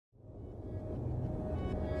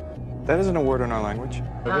That isn't a word in our language.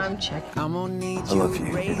 I'm checking. I love you,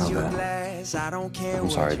 you know that. I'm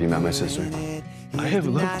sorry, have you met my sister? I have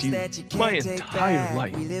loved you my entire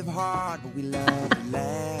life.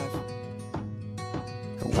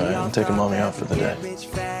 Alright, I'll take a moment out for the day.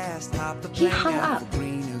 He hung up.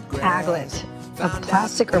 Aglet. A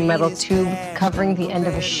plastic or metal tube covering the end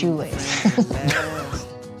of a shoelace.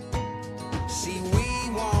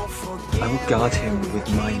 I will guard him with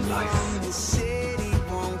my life.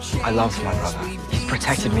 I love my brother. He's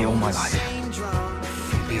protected me all my life.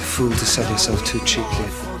 You'd be a fool to sell yourself too cheaply.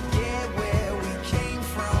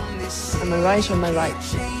 Am I right or am I right?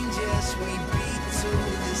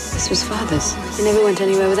 This was Father's. He never went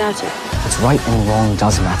anywhere without it. What's right and wrong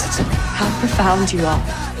doesn't matter to me. How profound you are.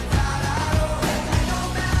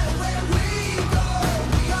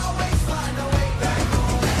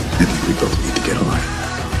 I think we both need to get along.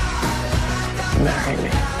 Marry me.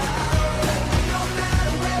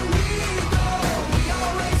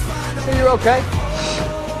 So you're okay?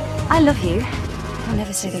 I love you. I'll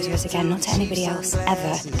never say those words again, not to anybody else,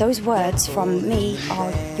 ever. Those words from me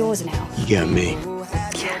are yours now. You get me.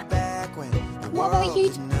 Yeah. What about you?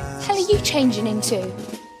 Hell are you changing into?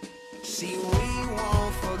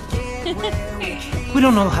 We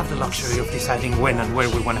don't all have the luxury of deciding when and where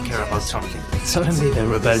we want to care about something. Suddenly the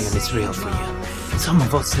rebellion is real for you. Some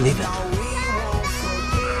of us live it.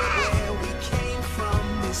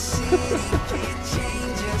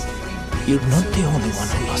 You're not the only one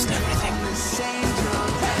who lost everything.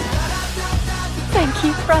 Thank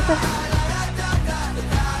you, brother.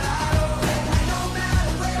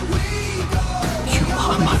 You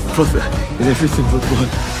are my brother in everything but one.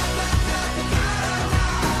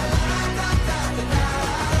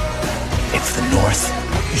 If the North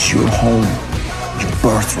is your home, your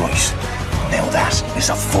birthright, now that is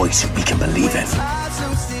a voice we can believe in.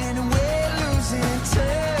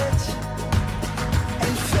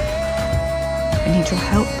 I need your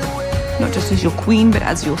help, not just as your queen, but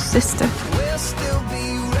as your sister.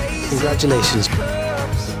 Congratulations.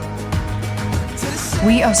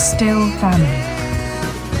 We are still family.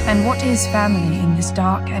 And what is family in this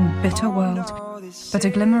dark and bitter world, but a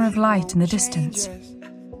glimmer of light in the distance?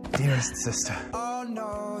 Dearest sister. I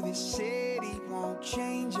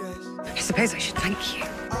suppose I should thank you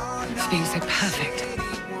for being so perfect.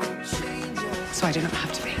 So I do not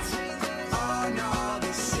have to be.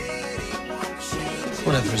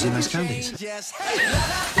 Whatever is in those candies.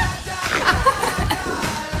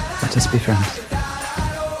 Let us be friends.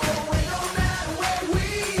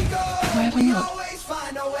 Why are we not?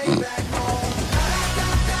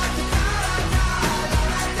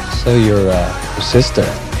 So you're your sister.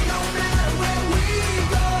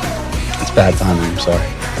 It's bad timing, I'm sorry.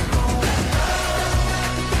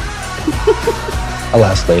 I'll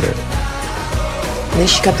ask later. At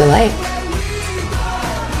least you kept the light.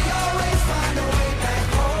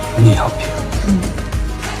 I need help you.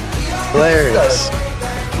 Hilarious.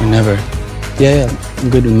 Or never. Yeah, I'm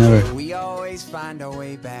good with never. We always find our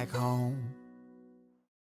way back home.